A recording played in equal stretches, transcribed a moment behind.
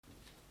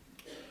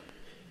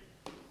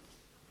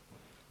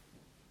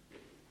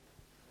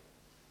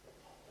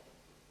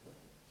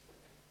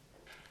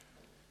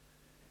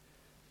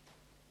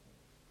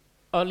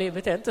Ja,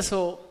 livet är inte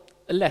så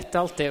lätt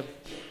alltid.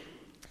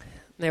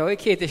 När jag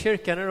gick hit i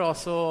kyrkan idag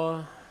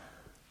så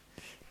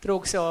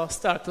drogs jag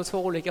starkt åt 2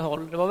 olika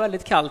håll. Det var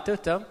väldigt kallt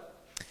ute.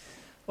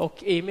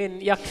 Och i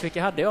min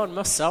jackficka hade jag en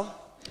mössa.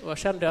 Och jag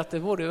kände att det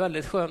vore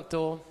väldigt skönt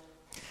att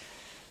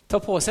ta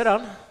på sig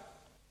den.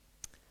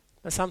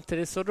 Men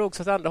samtidigt så drogs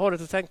jag åt andra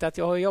hållet och tänkte att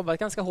jag har jobbat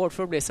ganska hårt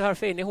för att bli så här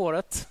fin i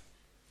håret.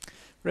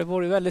 Och det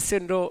vore väldigt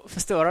synd att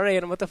förstöra det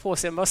genom att ta på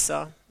sig en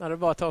mössa när det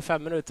bara tar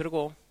 5 minuter att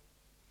gå.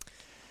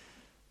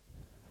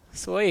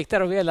 Så jag gick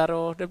där och velade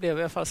och det blev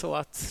i alla fall så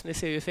att ni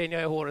ser hur fin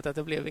jag är i håret att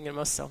det blev ingen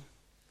mössa.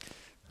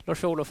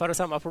 Lars-Olof hade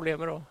samma problem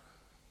då.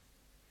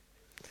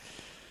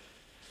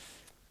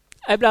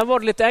 Ibland var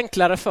det lite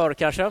enklare förr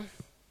kanske.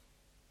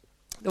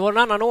 Det var en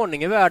annan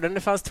ordning i världen.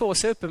 Det fanns 2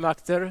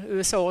 supermakter,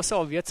 USA och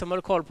Sovjet, som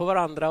höll koll på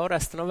varandra och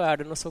resten av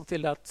världen och såg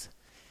till att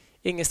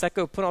ingen stack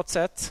upp på något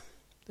sätt.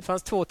 Det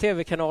fanns 2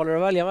 tv-kanaler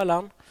att välja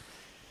mellan.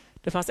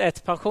 Det fanns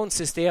ett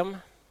pensionssystem.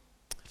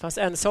 Det fanns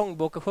en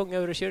sångbok att sjunga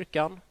ur i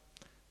kyrkan.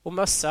 Och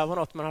mössa var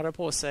något man hade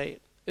på sig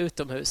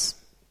utomhus.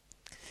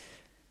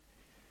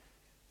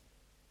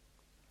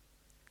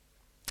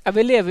 Ja,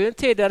 vi lever i en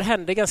tid där det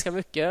händer ganska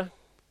mycket,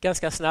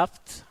 ganska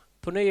snabbt.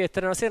 På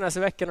nyheterna de senaste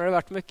veckorna har det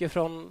varit mycket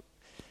från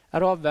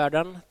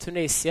arabvärlden,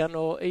 Tunisien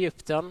och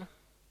Egypten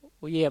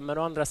och Jemen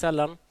och andra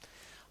ställen.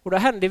 Och det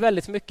hände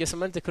väldigt mycket som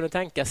man inte kunde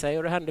tänka sig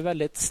och det hände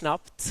väldigt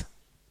snabbt.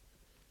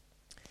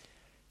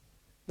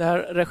 När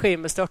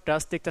regimer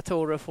störtas,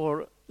 diktatorer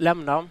får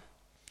lämna.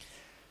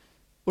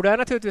 Och det är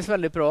naturligtvis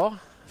väldigt bra.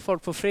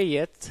 Folk får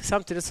frihet.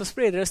 Samtidigt så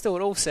sprider det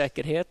stor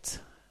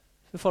osäkerhet.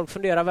 För folk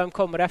funderar, vem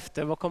kommer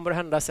efter? Vad kommer att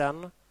hända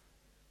sen?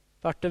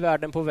 Vart är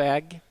världen på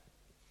väg?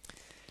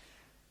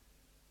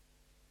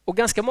 Och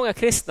ganska många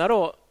kristna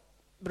då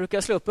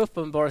brukar slå upp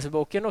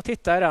Uppenbarelseboken och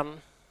titta i den.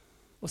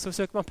 Och så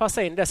försöker man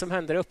passa in det som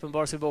händer i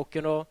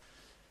Uppenbarelseboken. Och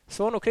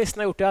så har nog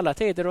kristna gjort i alla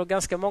tider. Och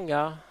ganska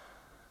många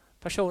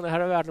personer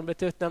här i världen har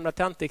blivit utnämnda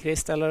till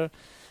antikrist eller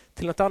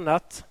till något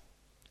annat.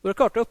 Och det är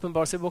klart att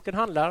Uppenbarelseboken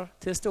handlar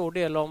till en stor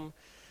del om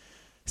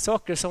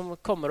saker som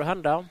kommer att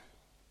hända.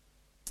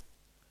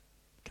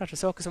 Kanske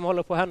saker som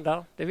håller på att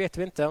hända, det vet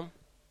vi inte.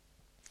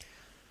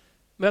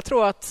 Men jag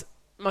tror att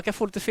man kan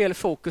få lite fel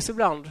fokus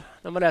ibland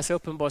när man läser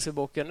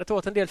Uppenbarelseboken. Jag tror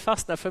att en del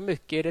fastnar för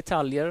mycket i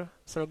detaljer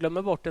så de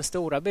glömmer bort den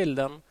stora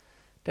bilden.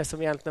 Det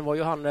som egentligen var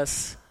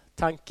Johannes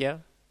tanke,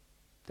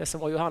 det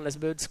som var Johannes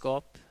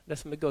budskap, det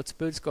som är Guds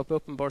budskap i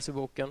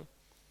Uppenbarelseboken.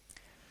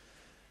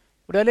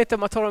 Och det är lite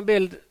om att ta en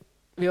bild.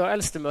 Vi har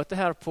äldste-möte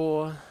här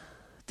på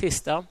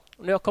tisdag.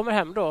 Och när jag kommer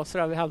hem då, så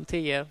där vid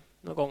 9:30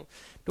 någon gång,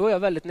 då är jag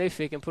väldigt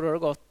nyfiken på hur det har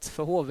gått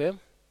för HV.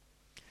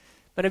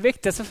 Men det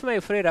viktigaste för mig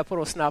att få reda på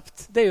då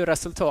snabbt, det är ju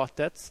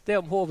resultatet. Det är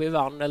om HV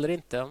vann eller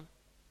inte.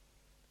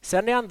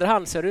 Sen i andra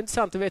hand så är det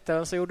intressant att veta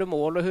vem som gjorde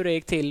mål och hur det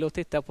gick till och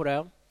titta på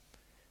det.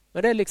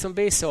 Men det är liksom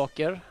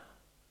bisaker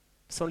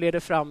som leder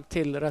fram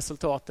till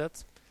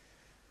resultatet.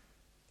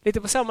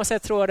 Lite på samma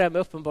sätt tror jag det är med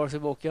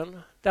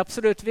Uppenbarelseboken. Det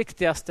absolut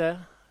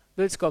viktigaste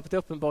budskapet i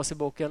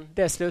Uppenbarelseboken,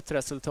 det är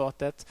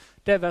slutresultatet.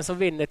 Det är vem som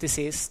vinner till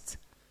sist.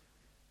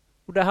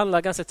 Och det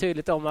handlar ganska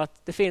tydligt om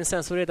att det finns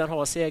en som redan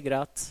har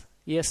segrat,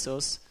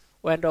 Jesus,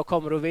 och en dag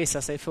kommer att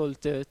visa sig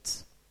fullt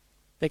ut.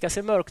 Det kan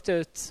se mörkt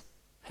ut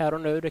här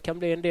och nu. Det kan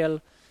bli en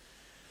del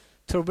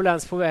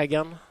turbulens på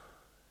vägen.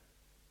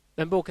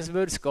 Men bokens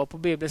budskap och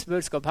Bibelns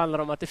budskap handlar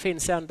om att det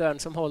finns en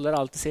som håller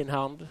allt i sin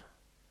hand.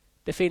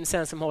 Det finns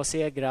en som har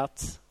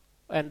segrat.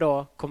 Och en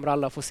dag kommer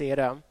alla få se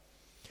det.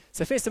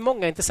 Sen finns det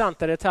många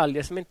intressanta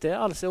detaljer som inte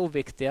alls är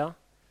oviktiga.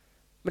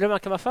 Men man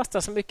kan vara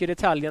fasta så mycket i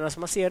detaljerna så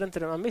man ser inte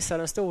det. Man missar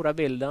den stora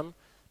bilden.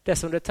 Det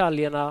som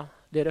detaljerna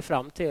leder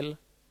fram till.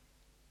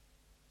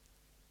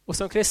 Och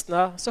som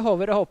kristna så har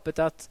vi det hoppet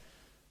att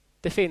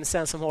det finns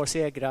en som har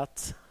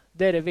segrat.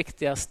 Det är det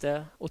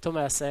viktigaste att ta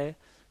med sig.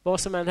 Vad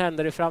som än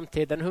händer i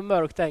framtiden, hur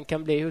mörkt den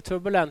kan bli, hur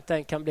turbulent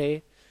den kan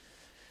bli,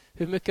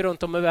 hur mycket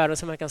runt om i världen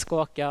som man kan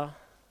skaka,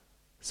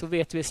 så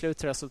vet vi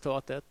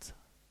slutresultatet.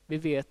 Vi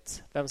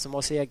vet vem som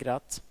har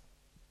segrat.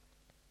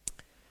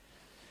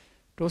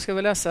 Då ska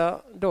vi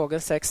läsa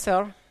dagens text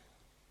här.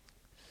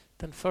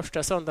 Den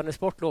första söndagen i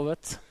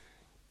sportlovet.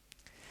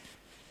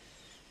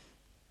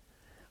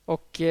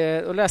 Och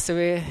då läser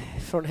vi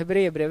från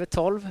Hebreerbrevet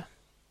 12,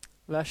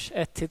 vers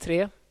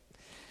 1-3.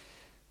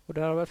 Och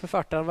där har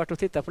författaren varit och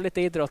tittat på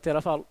lite idrott i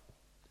alla fall.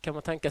 Kan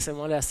man tänka sig om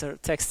man läser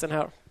texten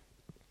här.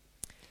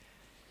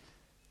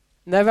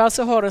 När vi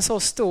alltså har en så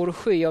stor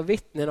sky av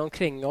vittnen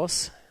omkring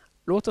oss,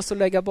 låt oss då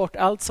lägga bort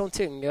allt som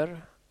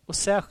tynger och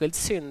särskilt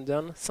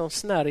synden som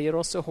snärjer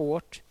oss så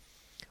hårt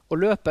och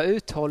löpa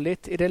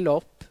uthålligt i det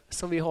lopp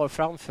som vi har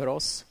framför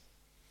oss.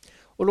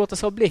 Och låt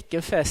oss ha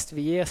blicken fäst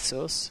vid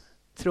Jesus,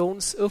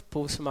 trons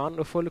upphovsman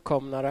och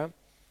fullkomnare,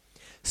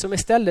 som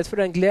istället för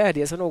den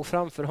glädje som låg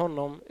framför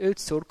honom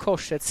utstod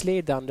korsets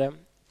lidande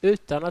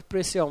utan att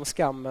bry sig om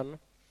skammen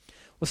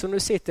och som nu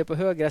sitter på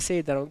högra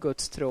sidan av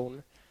Guds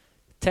tron.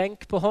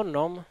 Tänk på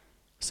honom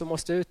som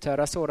måste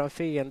uthöra sådan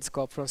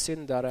fiendskap från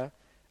syndare,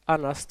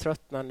 annars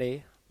tröttnar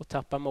ni och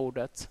tappar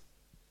modet.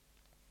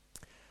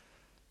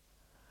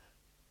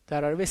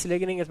 Där har det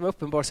visserligen inget med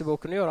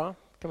Uppenbarelseboken att göra,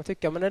 kan man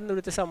tycka, men det är nog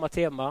lite samma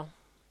tema.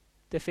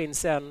 Det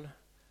finns en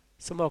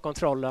som har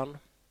kontrollen.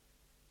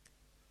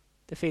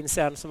 Det finns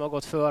en som har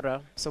gått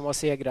före, som har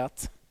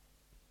segrat.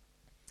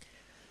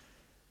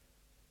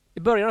 I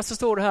början så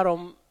står det här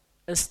om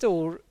en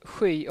stor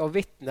sky av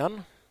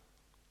vittnen.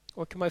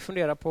 Och kan man ju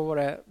fundera på vad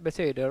det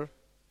betyder.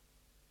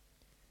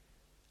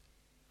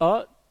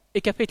 Ja,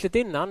 i kapitlet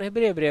innan i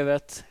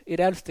brevbrevet, i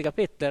det 11:e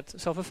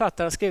kapitlet, så har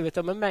författaren skrivit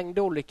om en mängd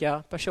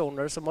olika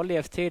personer som har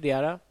levt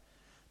tidigare.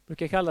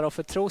 Brukar kalla dem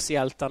för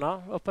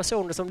troshjältarna, och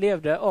personer som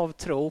levde av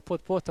tro på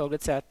ett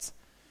påtagligt sätt.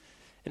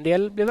 En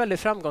del blev väldigt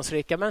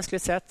framgångsrika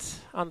mänskligt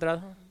sett,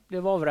 andra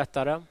blev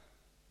avrättade.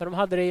 Men de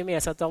hade det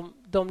gemensamt att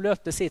de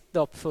löpte sitt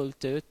lopp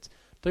fullt ut.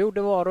 De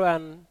gjorde var och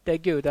en det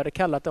Gud hade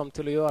kallat dem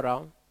till att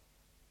göra.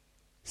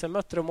 Sen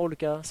mötte de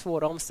olika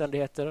svåra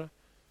omständigheter,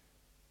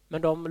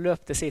 men de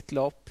löpte sitt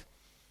lopp.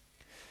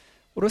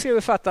 Och då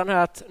skriver författaren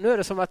här att nu är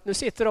det som att nu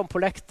sitter de på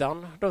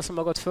läktaren, de som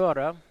har gått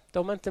före.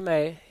 De är inte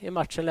med i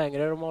matchen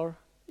längre, de har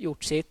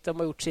gjort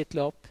sitt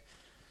lopp.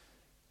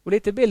 Och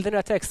lite bilden i den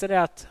här texten är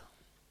att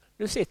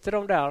nu sitter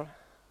de där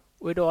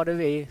och idag är det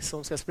vi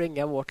som ska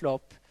springa vårt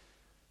lopp.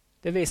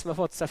 Det är vi som har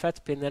fått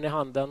stafettpinnen i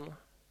handen.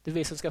 Det är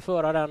vi som ska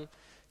föra den.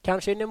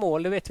 Kanske in i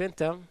mål, det vet vi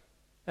inte.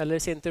 Eller i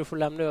sin tur får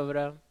lämna över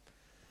det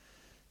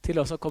till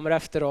oss som kommer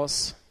efter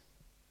oss.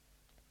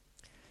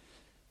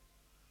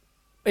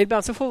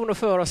 Ibland så får vi nog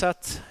för oss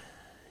att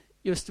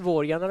just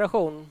vår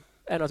generation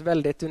är något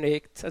väldigt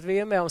unikt. Att vi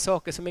är med om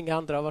saker som inga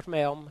andra har varit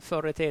med om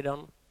förr i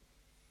tiden.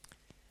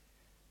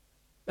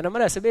 Men när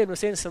man läser Bibeln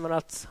så inser man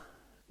att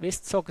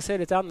visst, saker ser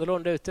lite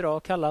annorlunda ut idag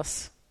och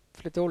kallas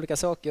för lite olika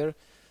saker.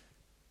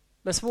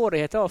 Men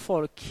svårigheter har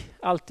folk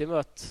alltid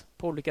mött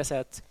på olika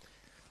sätt.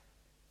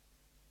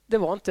 Det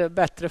var inte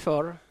bättre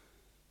förr.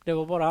 Det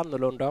var bara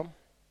annorlunda.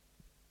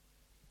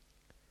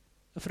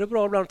 För det är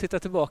bra ibland att titta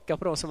tillbaka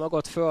på de som har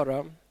gått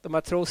före. De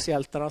här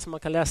troshjältarna som man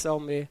kan läsa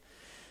om i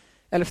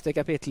 11:e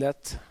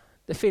kapitlet.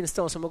 Det finns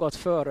de som har gått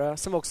före,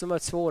 som också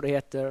mött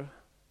svårigheter,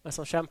 men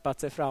som kämpat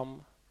sig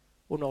fram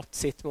och nått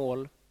sitt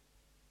mål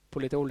på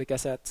lite olika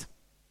sätt.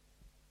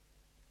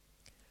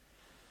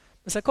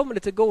 Men sen kommer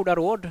lite goda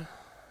råd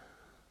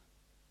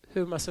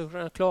hur man ska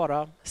kunna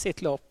klara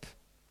sitt lopp.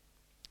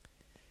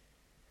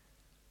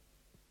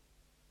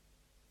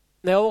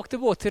 När jag åkte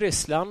båt till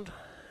Ryssland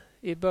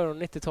i början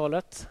av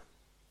 90-talet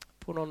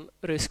på någon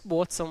rysk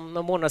båt som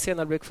någon månad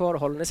senare blev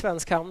kvarhållen i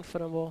svensk hamn för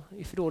den var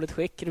i för dåligt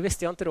skick. Det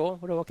visste jag inte då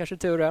och det var kanske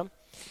tur det.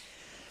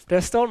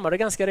 Det stormade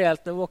ganska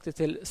rejält när vi åkte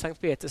till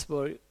Sankt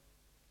Petersburg.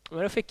 Men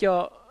då fick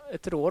jag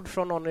ett råd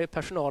från någon i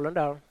personalen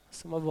där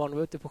som var van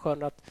vid ute på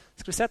sjön att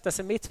skulle sätta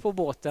sig mitt på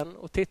båten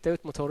och titta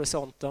ut mot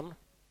horisonten.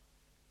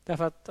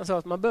 Därför att han sa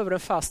att man behöver en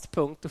fast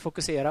punkt att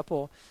fokusera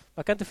på.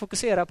 Man kan inte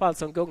fokusera på allt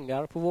som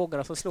gungar, på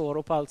vågorna som slår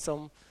och på allt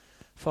som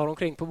far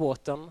omkring på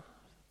båten.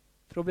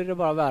 För då blir det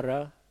bara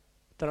värre.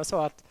 Utan han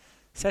sa att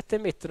sätt dig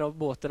i mitten av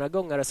båten när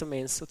gungar det som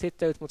minst och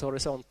titta ut mot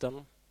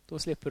horisonten. Då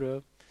slipper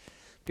du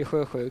bli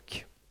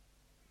sjösjuk.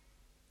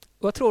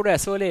 Och jag tror det är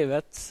så i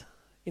livet,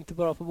 inte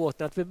bara på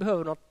båten, att vi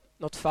behöver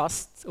något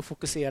fast att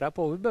fokusera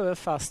på. Vi behöver en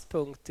fast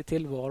punkt i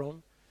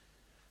tillvaron.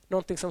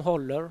 Någonting som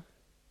håller.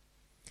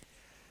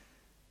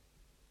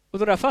 Och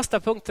de där fasta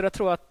punkterna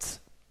tror jag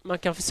att man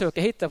kan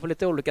försöka hitta på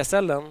lite olika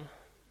ställen.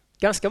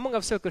 Ganska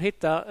många försöker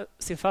hitta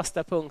sin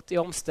fasta punkt i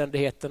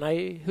omständigheterna,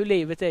 i hur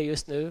livet är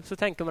just nu. Så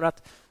tänker man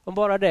att om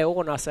bara det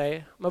ordnar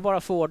sig, om jag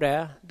bara får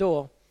det,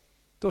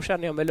 då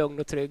känner jag mig lugn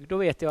och trygg. Då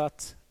vet jag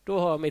att då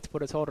har jag mitt på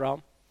det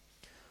torra.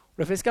 Och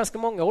det finns ganska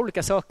många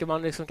olika saker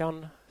man liksom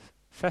kan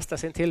fästa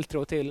sin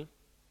tilltro till.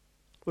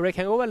 Och det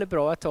kan gå väldigt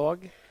bra ett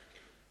tag.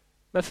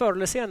 Men förr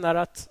eller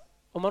senare att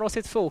om man har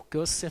sitt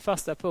fokus, sin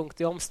fasta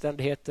punkt i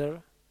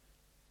omständigheter,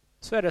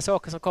 så är det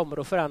saker som kommer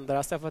att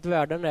förändras därför att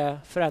världen är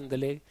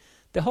föränderlig.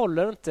 Det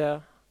håller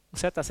inte att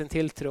sätta sin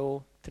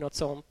tilltro till något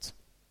sånt.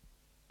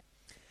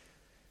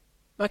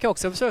 Man kan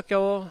också försöka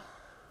att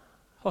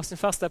ha sin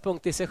fasta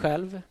punkt i sig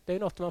själv. Det är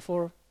något man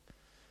får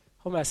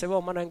ha med sig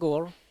var man än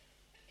går.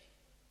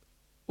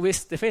 Och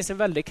visst, det finns en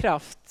väldig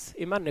kraft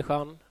i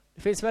människan.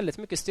 Det finns väldigt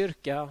mycket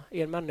styrka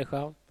i en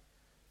människa. Men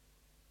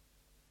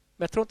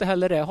jag tror inte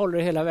heller det håller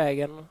hela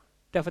vägen.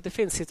 Därför att det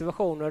finns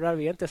situationer där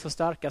vi inte är så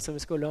starka som vi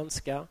skulle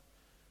önska.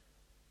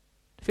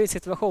 Det finns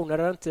situationer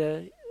där det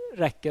inte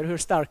räcker hur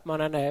stark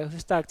man än är, hur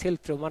stark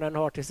tilltro man än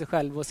har till sig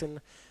själv och sin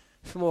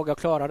förmåga att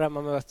klara det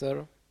man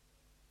möter.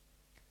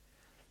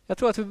 Jag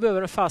tror att vi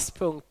behöver en fast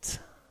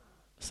punkt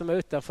som är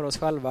utanför oss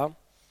själva.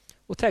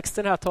 Och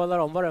texten här talar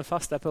om vad den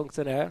fasta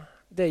punkten är.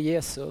 Det är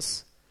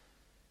Jesus.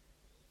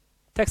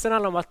 Texten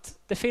handlar om att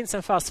det finns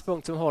en fast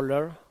punkt som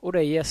håller och det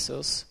är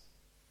Jesus.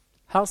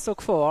 Han står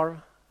kvar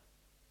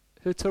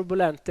hur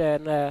turbulent det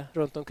än är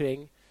runt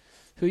omkring.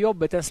 Hur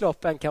jobbigt en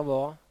lopp än kan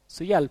vara,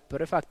 så hjälper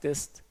det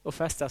faktiskt att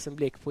fästa sin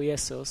blick på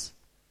Jesus.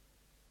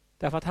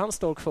 Därför att han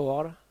står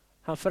kvar,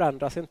 han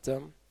förändras inte.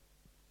 Jag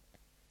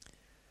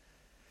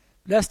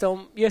läste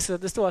om Jesus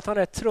att det står att han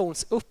är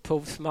trons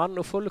upphovsman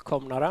och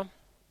fullkomnare.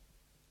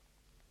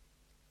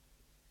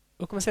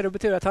 Och man säger det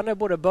betyder att han är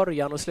både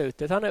början och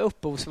slutet. Han är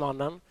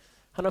upphovsmannen.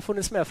 Han har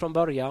funnits med från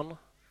början.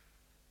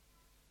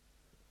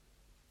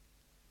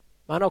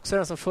 Men han är också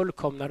den som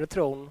fullkomnade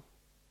tron.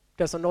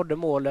 Den som nådde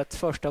målet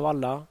först av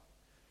alla.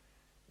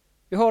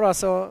 Vi har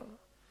alltså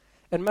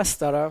en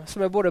mästare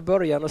som är både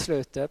början och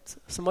slutet.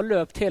 Som har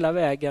löpt hela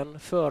vägen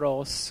före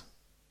oss.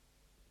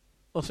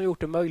 Och som gjort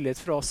det möjligt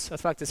för oss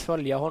att faktiskt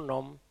följa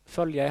honom.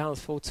 Följa i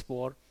hans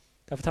fotspår.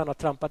 Därför att han har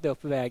trampat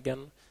upp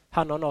vägen.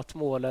 Han har nått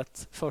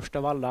målet först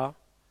av alla.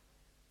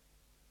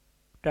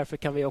 Därför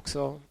kan vi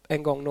också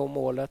en gång nå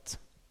målet.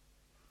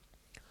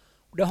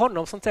 Och det är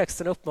honom som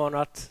texten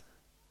uppmanar att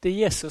det är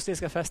Jesus ni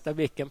ska fästa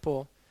blicken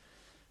på.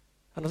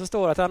 Annars så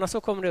står det att annars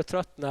så kommer ni att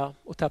tröttna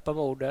och tappa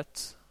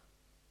modet.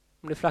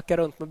 Om ni flackar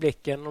runt med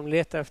blicken, om ni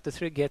letar efter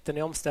tryggheten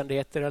i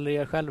omständigheter eller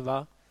er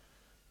själva,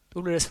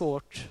 då blir det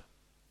svårt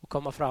att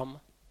komma fram.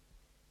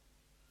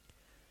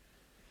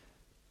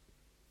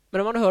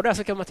 Men om man hör det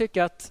så kan man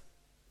tycka att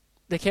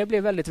det kan bli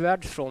väldigt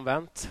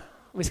världsfrånvänt.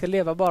 Om vi ska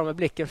leva bara med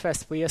blicken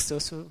fäst på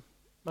Jesus.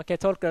 Man kan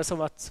tolka det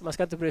som att man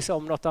ska inte bry sig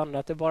om något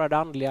annat. Det är bara det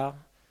andliga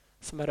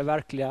som är det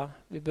verkliga.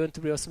 Vi behöver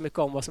inte bry oss så mycket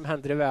om vad som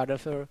händer i världen,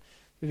 för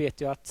vi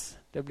vet ju att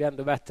det blir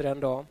ändå bättre en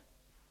dag.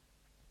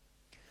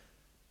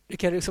 Det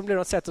kan liksom bli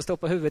något sätt att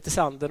stoppa huvudet i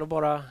sanden och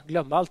bara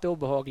glömma allt det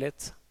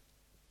obehagligt.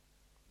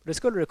 Det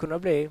skulle det kunna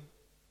bli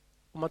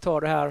om man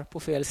tar det här på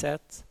fel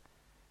sätt.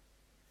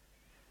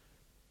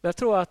 Men jag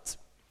tror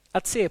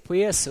att se på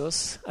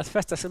Jesus, att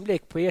fästa sin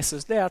blick på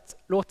Jesus, det är att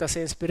låta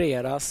sig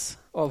inspireras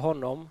av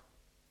honom.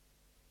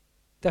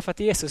 Därför att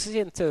Jesus i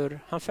sin tur,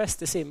 han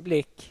fäste sin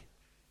blick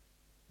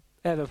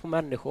även på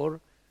människor.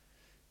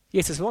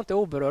 Jesus var inte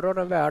oberörd av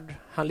den värld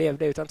han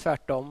levde, utan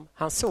tvärtom.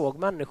 Han såg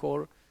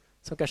människor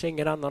som kanske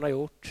ingen annan har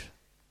gjort.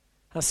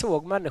 Han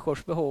såg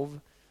människors behov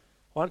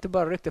och han inte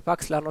bara ryckte på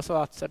axlarna och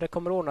sa att det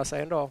kommer ordna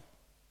sig en dag.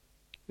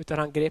 Utan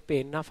han grep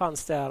in, han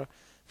fanns där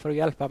för att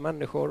hjälpa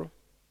människor.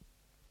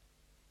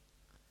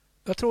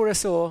 Jag tror det är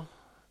så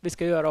vi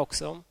ska göra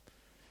också.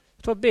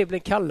 Jag tror att Bibeln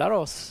kallar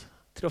oss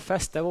till att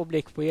fästa vår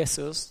blick på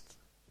Jesus.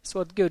 Så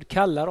att Gud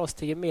kallar oss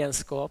till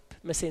gemenskap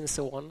med sin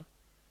son.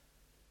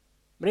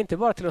 Men inte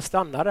bara till att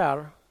stanna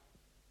där.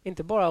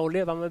 Inte bara att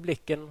leva med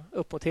blicken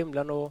upp mot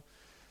himlen och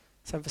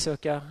sen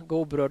försöka gå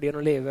oberörd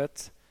genom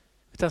livet.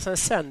 Utan sen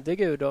sänder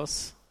Gud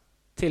oss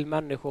till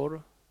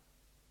människor.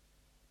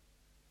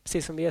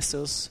 Precis som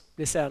Jesus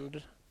blir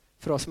sänd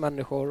för oss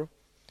människor.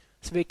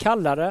 Så vi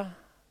kallar det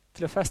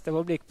till att fästa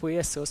vår blick på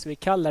Jesus. Vi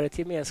kallar det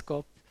till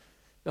gemenskap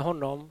med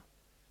honom.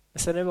 Men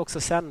sen är vi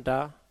också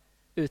sända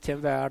ut till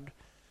en värld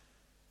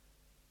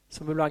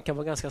som ibland kan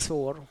vara ganska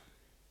svår.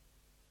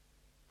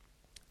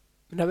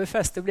 Men när vi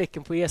fäster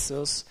blicken på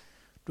Jesus,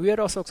 då ger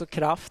det oss också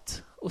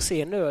kraft att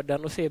se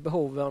nöden och se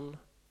behoven,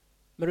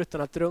 men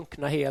utan att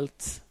drunkna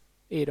helt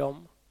i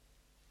dem.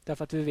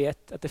 Därför att vi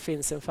vet att det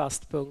finns en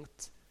fast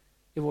punkt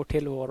i vår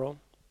tillvaro.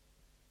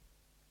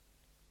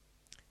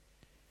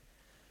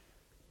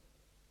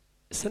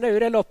 Sen är ju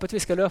det loppet vi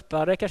ska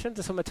löpa, det är kanske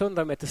inte som ett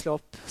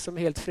 100-meterslopp som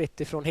är helt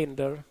fritt ifrån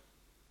hinder.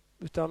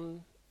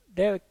 Utan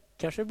det är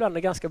kanske ibland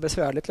ett ganska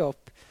besvärligt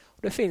lopp.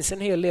 Och det finns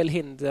en hel del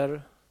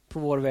hinder på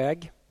vår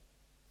väg.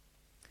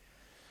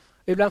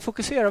 Ibland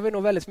fokuserar vi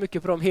nog väldigt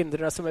mycket på de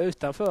hindren som är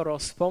utanför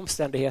oss, på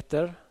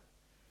omständigheter.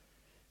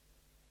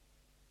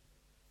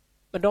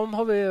 Men de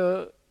har vi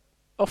ju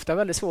ofta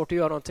väldigt svårt att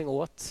göra någonting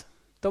åt.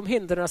 De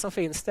hindren som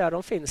finns där,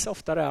 de finns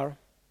ofta där.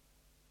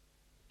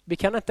 Vi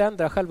kan inte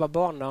ändra själva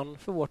banan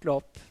för vårt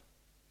lopp.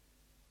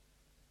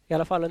 I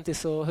alla fall inte i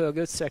så hög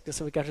utsträckning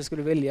som vi kanske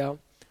skulle vilja.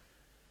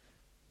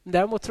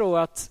 Däremot tror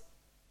jag att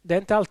det är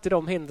inte alltid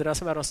de hindren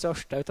som är de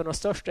största, utan de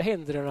största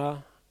hindren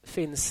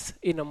finns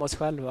inom oss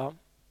själva.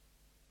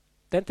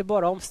 Det är inte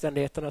bara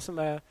omständigheterna som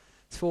är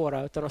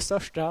svåra, utan de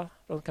största,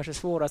 de kanske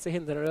svåraste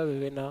hindren att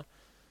övervinna,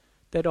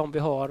 det är de vi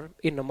har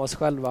inom oss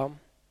själva.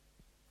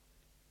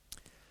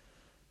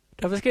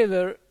 Därför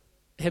skriver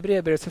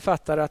Hebreerbrevets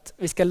författare att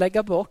vi ska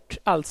lägga bort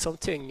allt som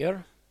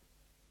tynger.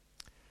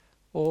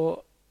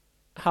 Och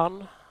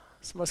han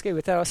som har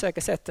skrivit det här har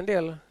säkert sett en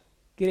del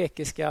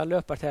grekiska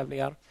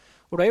löpartävlingar.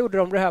 Och då gjorde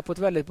de det här på ett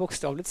väldigt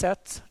bokstavligt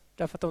sätt.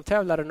 Därför att de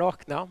tävlade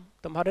nakna.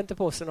 De hade inte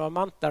på sig några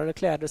mantlar eller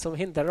kläder som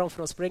hindrade dem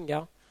från att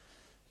springa.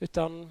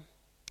 Utan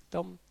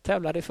de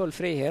tävlade i full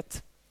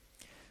frihet.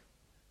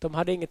 De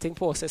hade ingenting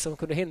på sig som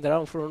kunde hindra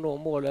dem från att nå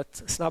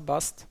målet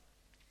snabbast.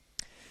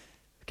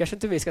 Kanske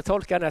inte vi ska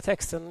tolka den här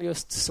texten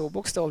just så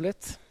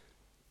bokstavligt.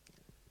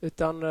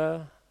 Utan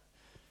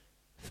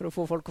för att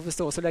få folk att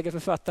förstå så lägger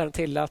författaren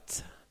till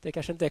att det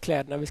kanske inte är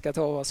kläderna vi ska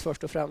ta av oss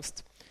först och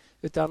främst.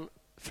 Utan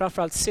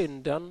framförallt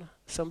synden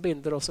som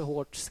binder oss så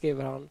hårt,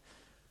 skriver han.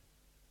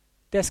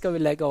 Det ska vi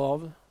lägga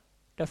av.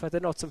 Därför att det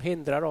är något som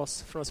hindrar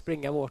oss från att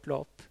springa vårt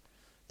lopp.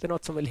 Det är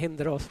något som vill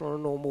hindra oss från att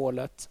nå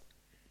målet.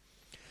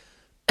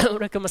 Och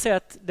då kan man säga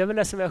att det är väl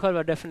det som är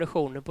själva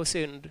definitionen på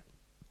synd.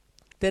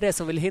 Det är det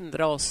som vill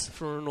hindra oss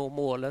från att nå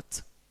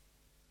målet.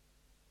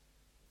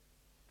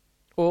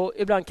 Och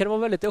ibland kan det vara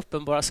väldigt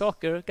uppenbara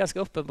saker, ganska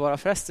uppenbara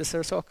frestelser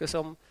och saker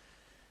som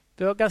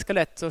det är ganska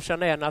lätt att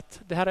känna igen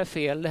att det här är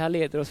fel, det här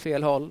leder åt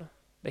fel håll.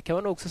 Det kan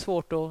vara nog så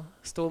svårt att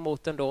stå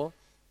emot ändå.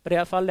 Men det är i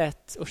alla fall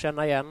lätt att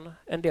känna igen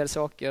en del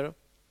saker.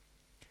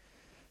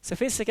 Sen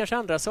finns det kanske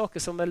andra saker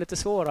som är lite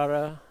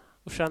svårare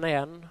och känna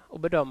igen och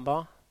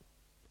bedöma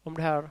om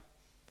det här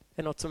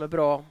är något som är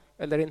bra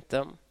eller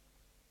inte.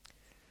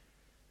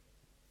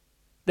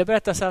 Det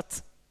berättas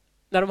att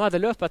när de hade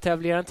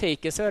löpartävlingar i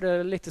antiken så är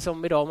det lite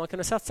som idag. Man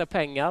kunde satsa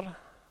pengar.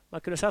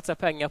 Man kunde satsa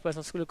pengar på det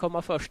som skulle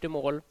komma först i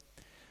mål.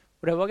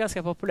 Och det var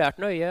ganska populärt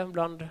nöje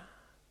bland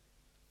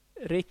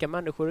rika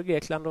människor i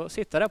Grekland att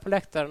sitta där på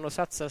läktaren och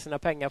satsa sina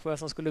pengar på det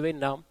som skulle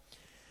vinna.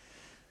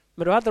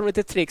 Men då hade de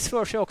lite tricks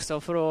för sig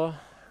också för att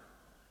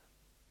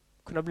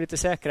kunna bli lite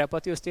säkra på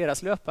att just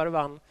deras löpare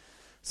vann.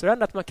 Så det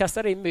enda att man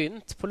kastar in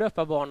mynt på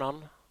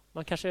löparbanan.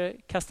 Man kanske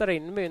kastar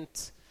in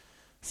mynt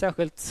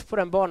särskilt på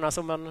den bana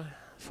som en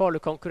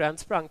farlig konkurrent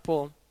sprang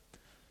på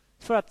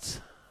för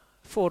att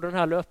få den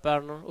här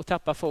löparen att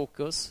tappa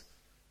fokus.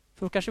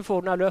 För att kanske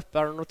få den här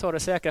löparen att ta det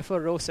säkra för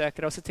det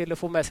osäkra och se till att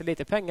få med sig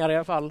lite pengar i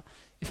alla fall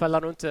ifall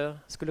han inte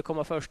skulle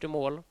komma först i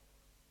mål.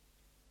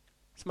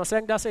 Så man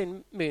slängde alltså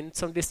in mynt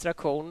som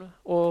distraktion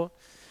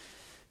och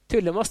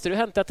tydligen måste det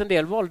hänt att en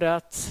del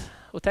valde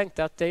och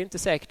tänkte att det är inte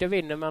säkert jag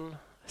vinner men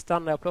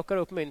stannar jag och plockar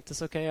upp myntet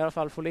så kan jag i alla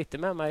fall få lite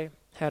med mig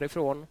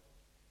härifrån.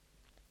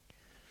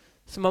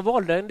 Så man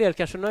valde en del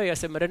kanske nöja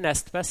sig med det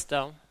näst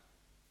bästa.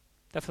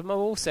 Därför man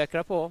var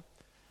osäkra på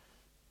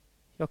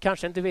jag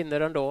kanske inte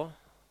vinner ändå.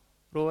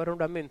 Då är de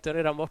där mynten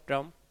redan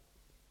borta.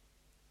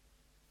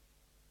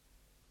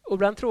 Och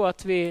ibland tror jag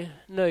att vi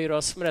nöjer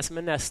oss med det som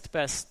är näst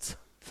bäst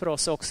för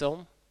oss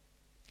också.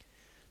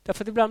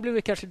 Därför att ibland blir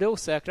vi kanske det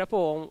osäkra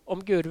på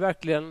om Gud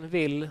verkligen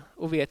vill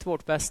och vet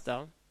vårt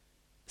bästa.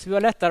 Så vi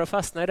har lättare att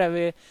fastna i det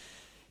vi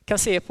kan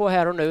se på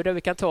här och nu, det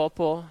vi kan ta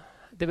på,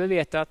 det vi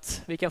vet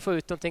att vi kan få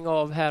ut någonting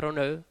av här och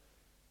nu.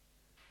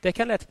 Det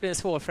kan lätt bli en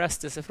svår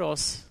frestelse för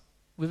oss.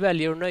 Vi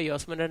väljer att nöja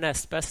oss med det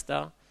näst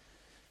bästa.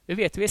 Vi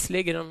vet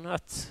visserligen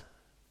att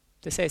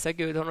det sägs att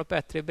Gud har något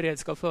bättre i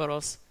beredskap för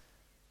oss.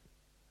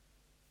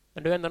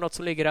 Men det är ändå något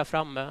som ligger där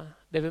framme.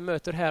 Det vi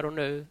möter här och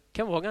nu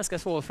kan vara en ganska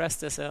svår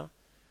frestelse.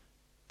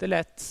 Det är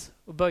lätt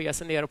att böja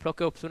sig ner och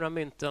plocka upp de här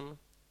mynten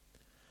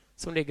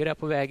som ligger där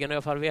på vägen och i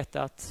alla fall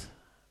veta att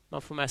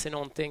man får med sig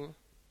någonting.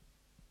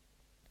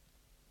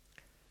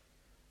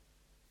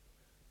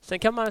 Sen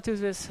kan man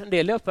naturligtvis, en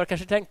del löpare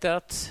kanske tänkte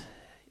att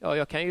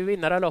jag kan ju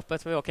vinna det här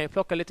loppet men jag kan ju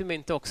plocka lite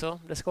mynt också.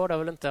 Det skadar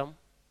väl inte.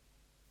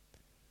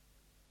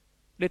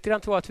 Lite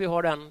grann tror jag att vi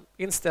har den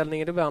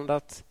inställningen ibland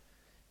att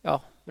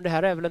men det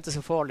här är väl inte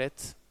så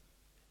farligt.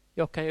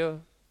 Jag kan ju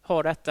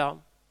ha detta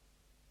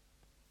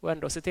och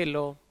ändå se till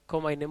att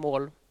komma in i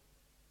mål.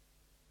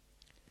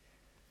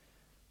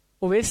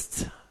 Och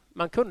visst,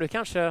 man kunde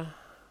kanske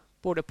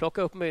både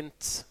plocka upp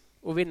mynt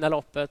och vinna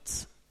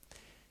loppet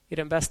i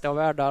den bästa av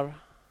världar.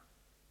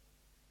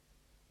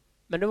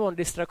 Men det var en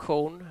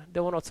distraktion. Det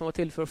var något som var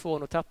till för att få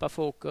en att tappa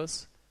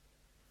fokus.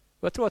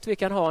 Och jag tror att vi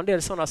kan ha en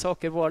del sådana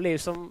saker i våra liv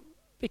som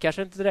vi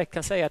kanske inte direkt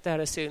kan säga att det här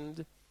är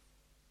synd.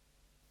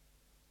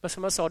 Men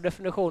som jag sa,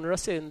 definitioner av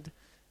synd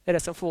är det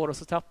som får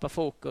oss att tappa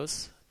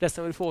fokus. Det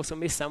som vill få oss att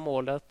missa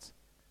målet.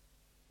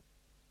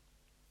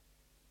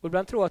 Och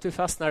ibland tror jag att vi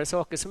fastnar i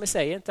saker som i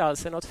sig inte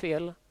alls är något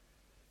fel.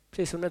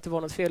 Precis som det inte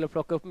var något fel att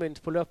plocka upp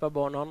mynt på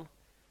löparbanan.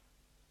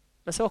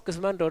 Men saker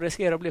som ändå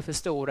riskerar att bli för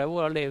stora i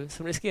våra liv.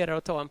 Som riskerar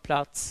att ta en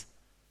plats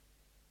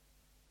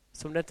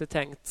som det inte är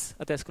tänkt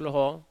att det skulle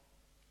ha.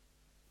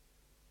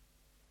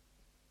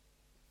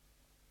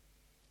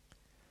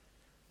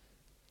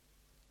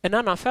 En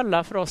annan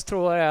fälla för oss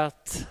tror jag är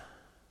att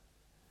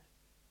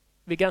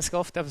vi ganska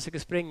ofta försöker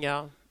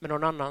springa med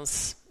någon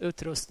annans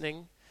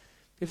utrustning.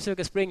 Vi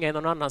försöker springa i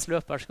någon annans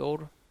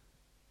löparskor.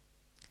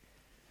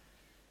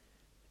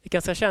 Ett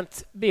ganska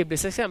känt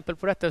bibliskt exempel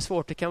på detta hur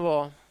svårt det kan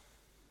vara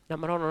när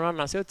man har någon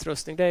annans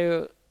utrustning. Det är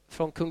ju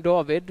från kung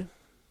David.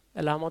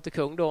 Eller han var inte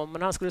kung då,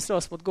 men han skulle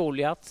slåss mot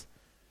Goliat.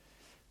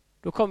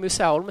 Då kom ju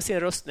Saul med sin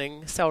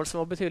rustning. Saul som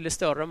var betydligt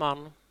större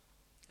man.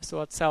 Så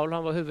att Saul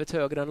han var huvudet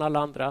högre än alla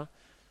andra.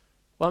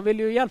 Och han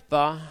ville ju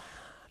hjälpa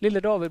lille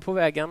David på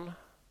vägen.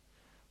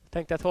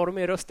 Tänkte att har du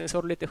mer rustning så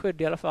har du lite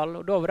skydd i alla fall.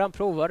 Och David han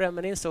provade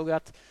men insåg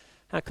att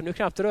han kunde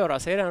knappt röra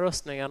sig i den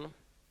rustningen.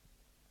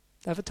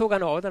 Därför tog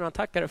han av den och han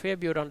tackade för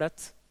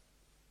erbjudandet.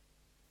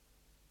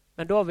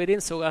 Men David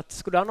insåg att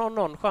skulle han ha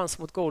någon chans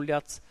mot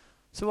Goliat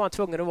så var han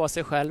tvungen att vara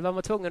sig själv. Han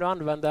var tvungen att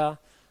använda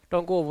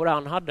de gåvor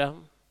han hade.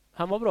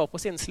 Han var bra på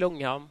sin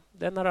slunga.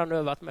 Den hade han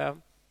övat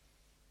med.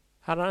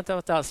 Han hade inte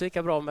varit alls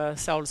lika bra med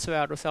Sauls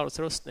svärd och Sauls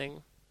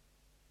rustning.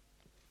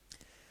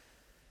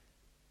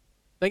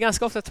 Men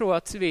ganska ofta tror jag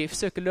att vi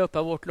försöker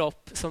löpa vårt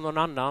lopp som någon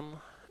annan.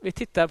 Vi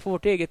tittar på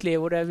vårt eget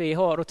liv och det vi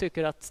har och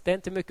tycker att det är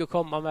inte mycket att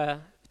komma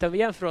med. Utan vi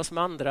jämför oss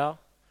med andra.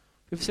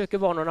 Vi försöker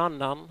vara någon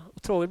annan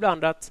och tror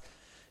ibland att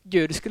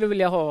Gud skulle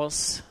vilja ha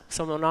oss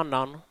som någon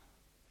annan.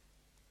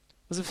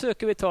 Och så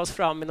försöker vi ta oss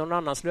fram i någon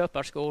annans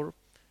löparskor.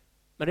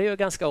 Men det gör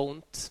ganska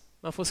ont.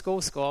 Man får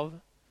skoskav.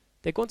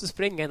 Det går inte att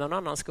springa i någon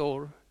annans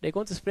skor. Det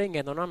går inte att springa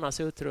i någon annans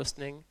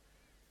utrustning.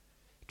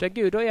 Utan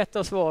Gud har gett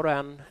oss var och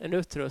en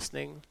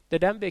utrustning. Det är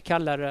den vi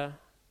kallar det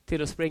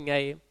till att springa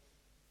i.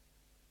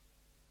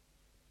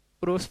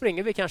 Och då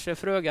springer vi kanske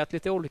för ögat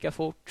lite olika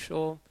fort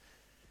och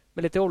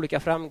med lite olika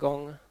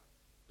framgång.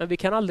 Men vi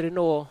kan aldrig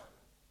nå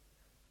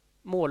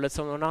målet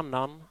som någon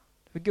annan.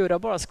 För Gud har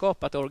bara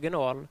skapat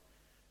original.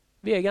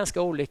 Vi är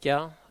ganska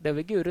olika, det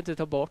vill Gud inte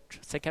ta bort.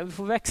 Sen kan vi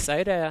få växa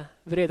i det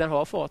vi redan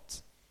har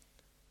fått.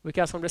 Vi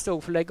kan som det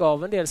stod få lägga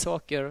av en del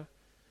saker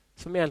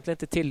som egentligen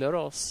inte tillhör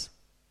oss.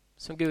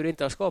 Som Gud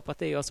inte har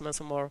skapat i oss men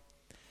som har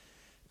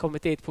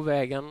kommit dit på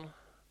vägen.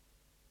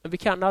 Men vi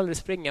kan aldrig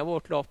springa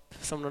vårt lopp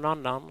som någon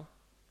annan.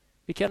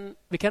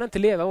 Vi kan inte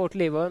leva vårt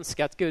liv och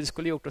önska att Gud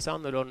skulle gjort oss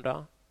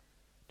annorlunda.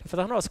 Därför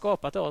att han har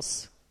skapat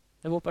oss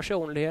med vår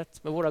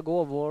personlighet, med våra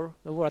gåvor,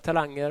 med våra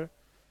talanger.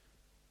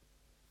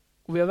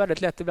 Och vi har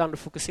väldigt lätt ibland att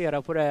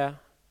fokusera på det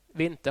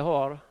vi inte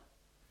har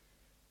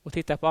och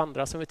titta på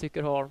andra som vi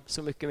tycker har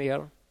så mycket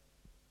mer.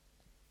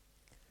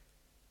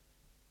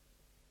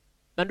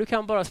 Men du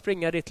kan bara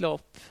springa ditt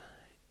lopp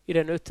i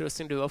den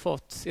utrustning du har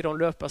fått, i de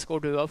löparskor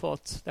du har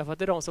fått. Därför att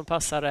det är de som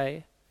passar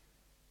dig.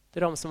 Det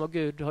är de som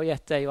Gud har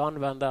gett dig att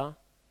använda.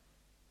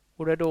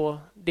 Och det är då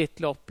ditt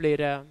lopp blir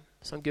det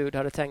som Gud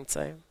hade tänkt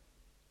sig.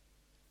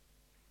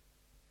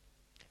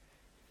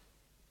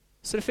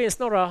 Så det finns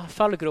några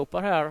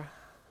fallgropar här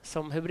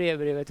som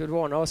Hebreerbrevet vill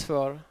varna oss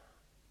för.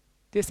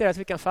 Det är att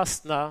vi kan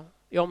fastna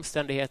i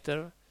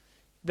omständigheter.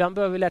 Ibland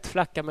behöver vi lätt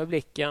flacka med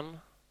blicken.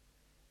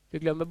 Vi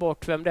glömmer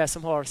bort vem det är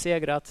som har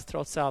segrat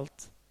trots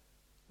allt.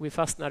 Och vi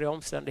fastnar i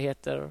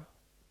omständigheter.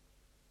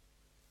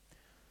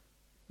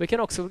 Vi kan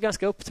också bli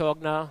ganska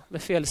upptagna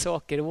med fel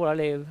saker i våra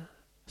liv.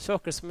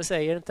 Saker som jag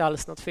säger inte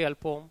alls något fel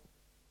på.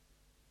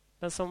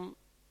 Men som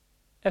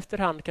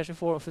efterhand kanske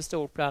får en för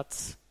stor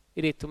plats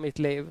i ditt och mitt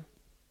liv.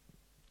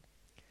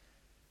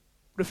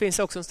 Det finns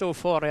också en stor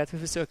fara i att vi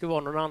försöker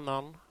vara någon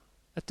annan.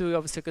 Att du och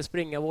jag försöker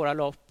springa våra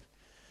lopp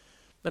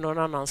med någon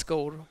annans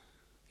skor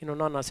i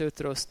någon annans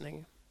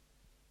utrustning.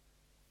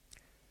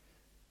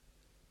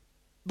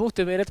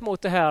 Botemedlet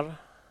mot det här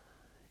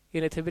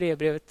enligt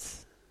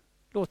Hebreerbrevet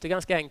låter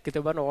ganska enkelt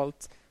och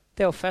banalt.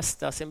 Det är att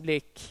fästa sin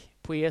blick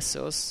på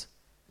Jesus.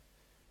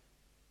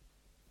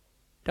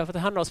 Därför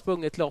att han har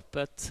sprungit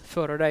loppet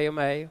före dig och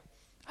mig.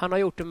 Han har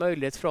gjort det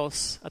möjligt för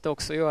oss att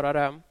också göra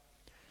det.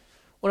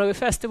 Och när vi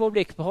fäster vår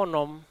blick på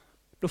honom,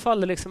 då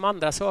faller liksom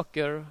andra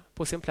saker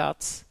på sin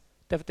plats.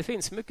 Därför att det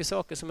finns mycket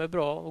saker som är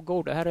bra och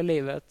goda här i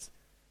livet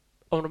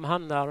om de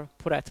hamnar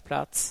på rätt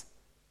plats.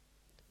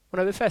 Och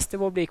när vi fäster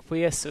vår blick på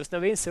Jesus, när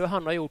vi inser vad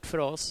han har gjort för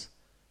oss,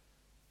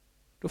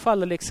 då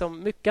faller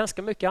liksom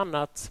ganska mycket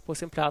annat på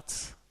sin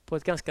plats på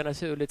ett ganska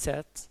naturligt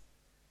sätt.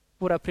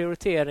 Våra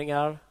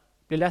prioriteringar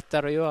blir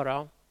lättare att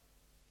göra.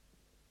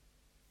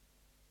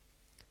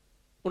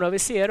 Och när vi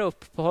ser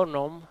upp på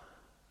honom,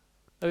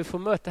 när vi får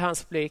möta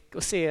hans blick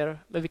och ser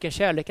med vilken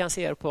kärlek han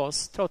ser på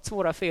oss, trots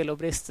våra fel och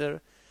brister,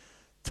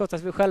 trots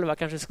att vi själva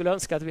kanske skulle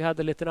önska att vi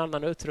hade lite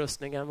annan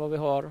utrustning än vad vi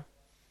har.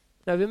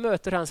 När vi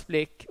möter hans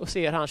blick och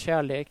ser hans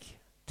kärlek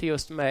till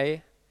just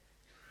mig,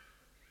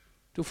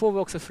 då får vi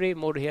också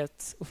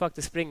frimodighet och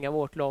faktiskt springa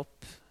vårt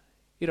lopp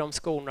i de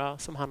skorna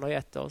som han har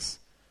gett oss,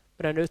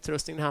 med den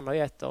utrustning han har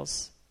gett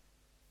oss,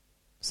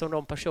 som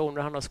de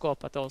personer han har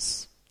skapat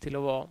oss till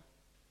att vara.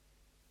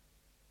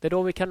 Det är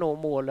då vi kan nå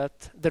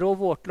målet. Det är då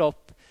vårt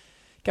lopp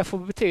kan få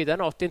betyda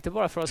något, inte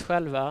bara för oss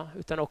själva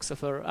utan också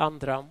för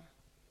andra.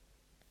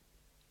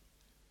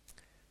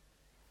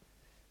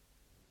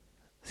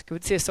 Ska vi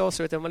till sist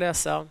avsluta med att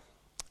läsa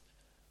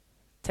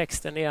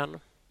texten igen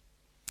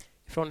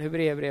från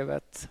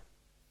Hebreerbrevet.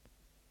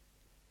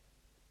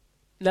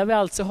 När vi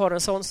alltså har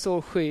en sån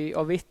stor sky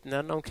av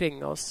vittnen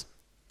omkring oss,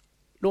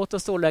 låt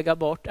oss då lägga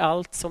bort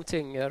allt som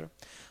tynger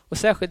och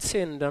särskilt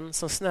synden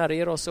som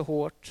snärjer oss så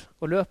hårt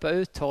och löpa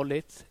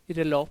uthålligt i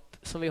det lopp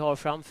som vi har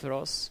framför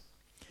oss.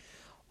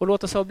 Och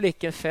låt oss ha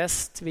blicken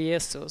fäst vid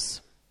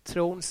Jesus,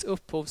 trons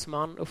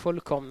upphovsman och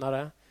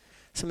fullkomnare,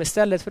 som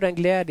istället för den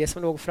glädje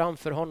som låg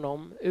framför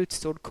honom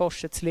utstod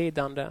korsets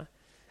lidande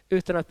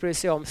utan att bry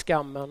sig om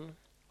skammen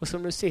och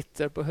som nu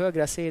sitter på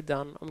högra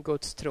sidan om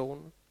Guds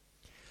tron.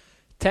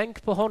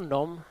 Tänk på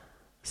honom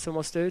som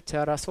måste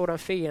uthöra sådan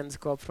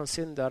fiendskap från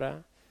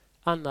syndare,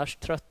 annars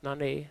tröttnar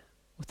ni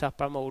och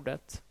tappar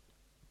modet.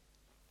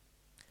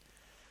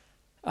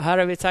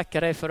 Herre, vi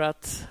tackar dig för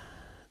att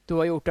du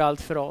har gjort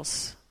allt för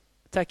oss.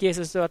 Tack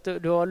Jesus att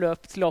du har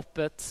löpt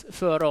loppet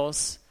för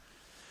oss.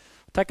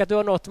 Tack att du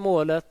har nått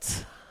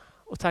målet.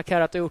 Och tack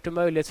Herre att du har gjort det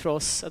möjligt för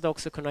oss att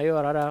också kunna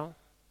göra det.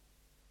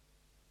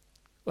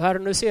 Och Herre,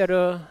 nu ser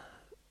du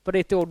vad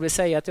ditt ord vill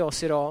säga till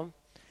oss idag.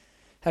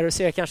 Herre, du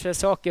ser kanske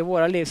saker i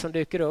våra liv som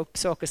dyker upp.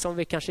 Saker som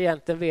vi kanske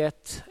egentligen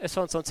vet är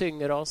sånt som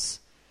tynger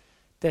oss.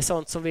 Det är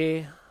sånt som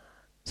vi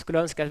skulle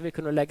önska att vi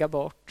kunde lägga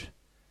bort.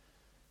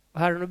 Och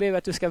Herre, nu ber vi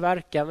att du ska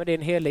verka med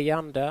din helige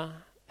ande.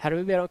 Herre,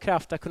 vi ber om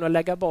kraft att kunna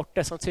lägga bort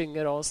det som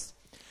tynger oss.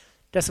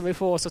 Det som vill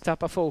få oss att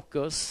tappa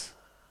fokus.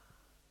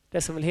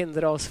 Det som vill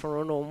hindra oss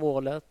från att nå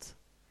målet.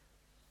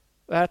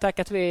 Och Herre, tack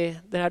att vi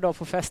den här dagen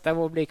får fästa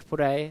vår blick på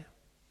dig.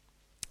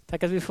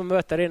 Tack att vi får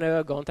möta dina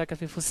ögon. Tack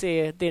att vi får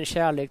se din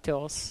kärlek till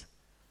oss.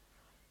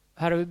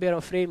 Herre, vi ber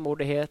om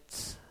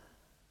frimodighet.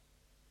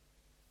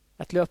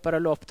 Att löpa det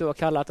lopp du har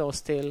kallat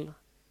oss till.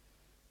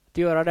 Att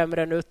göra det med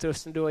den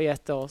utrustning du har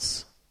gett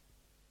oss.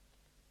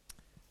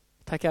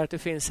 Tack Herre att du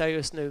finns här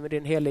just nu med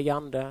din heliga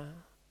ande.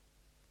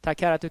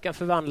 Tack Herre att du kan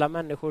förvandla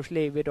människors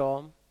liv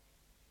idag.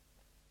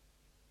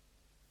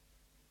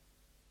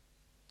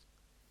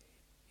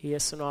 I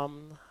Jesu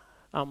namn.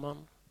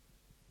 Amen.